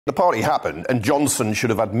The party happened, and Johnson should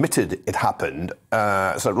have admitted it happened.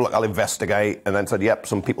 Said, look, I'll investigate, and then said, yep,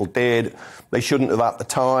 some people did. They shouldn't have at the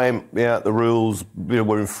time. Yeah, the rules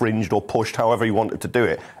were infringed or pushed, however he wanted to do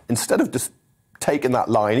it. Instead of just taking that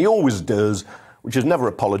line, he always does, which is never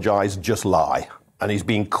apologise, just lie. And he's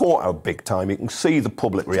being caught out big time. You can see the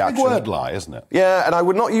public reaction. It's a big word, lie, isn't it? Yeah, and I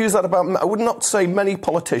would not use that about... I would not say many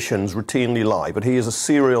politicians routinely lie, but he is a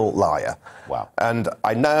serial liar. Wow. And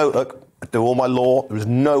I know, look, I do all my law, there is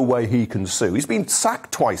no way he can sue. He's been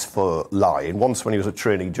sacked twice for lying. Once when he was a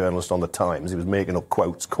trainee journalist on The Times, he was making up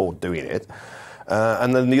quotes, caught doing it.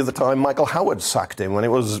 And then the other time, Michael Howard sacked him when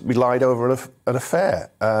he lied over an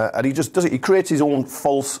affair. And he just does it. He creates his own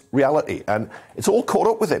false reality, and it's all caught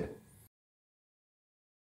up with him.